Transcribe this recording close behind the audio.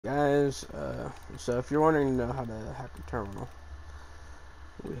Guys, so if you're wondering to know how to hack a terminal,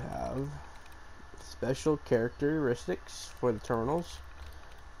 we have special characteristics for the terminals.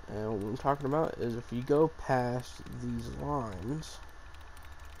 And what I'm talking about is if you go past these lines,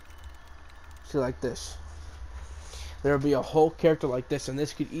 see like this, there will be a whole character like this, and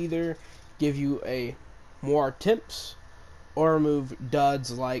this could either give you a more attempts or remove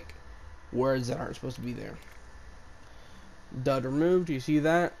duds like words that aren't supposed to be there. Dud removed, you see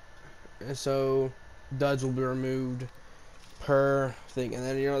that? And so duds will be removed per thing, and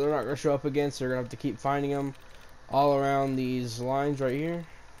then they're not gonna show up again, so you're gonna have to keep finding them all around these lines right here.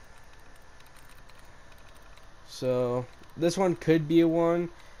 So this one could be a one.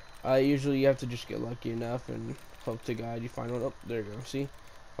 Usually you have to just get lucky enough and hope to God you find one. Oh, there you go. See,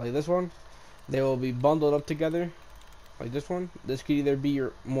 like this one, they will be bundled up together, like this one. This could either be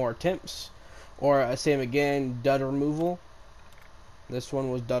your more attempts, or same again, dud removal. This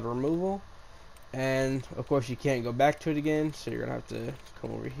one was dud removal. And of course you can't go back to it again, so you're gonna have to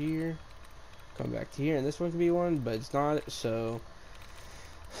come over here, come back to here, and this one could be one, but it's not. So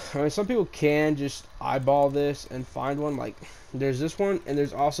I mean, some people can just eyeball this and find one. Like there's this one, and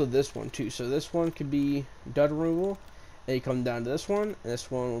there's also this one too. So this one could be dud removal, and you come down to this one, and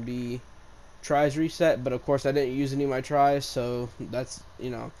this one will be tries reset. But of course I didn't use any of my tries, so that's,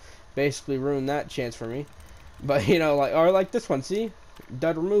 basically ruined that chance for me. But like this one, see,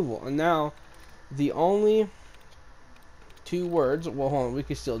 dud removal, and now the only two words, well, hold on, we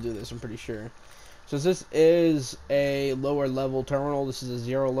can still do this, I'm pretty sure. So this is a lower level terminal, this is a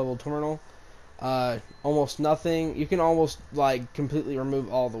 0 level terminal. Almost nothing, you can almost like completely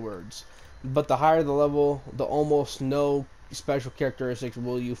remove all the words. But the higher the level, the almost no special characteristics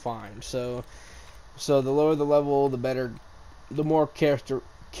will you find. So the lower the level, the better, the more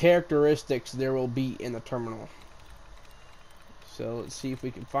characteristics there will be in the terminal. So let's see if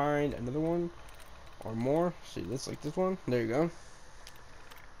we can find another one or more. See, this like this one. There you go.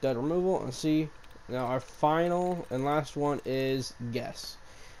 Dud removal. And see, now our final and last one is guess.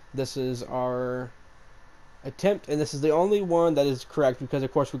 This is our attempt, and this is the only one that is correct because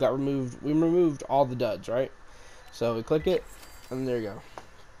of course we removed all the duds, right? So we click it, and there you go.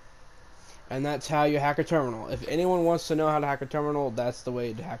 And that's how you hack a terminal. If anyone wants to know how to hack a terminal, that's the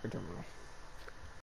way to hack a terminal.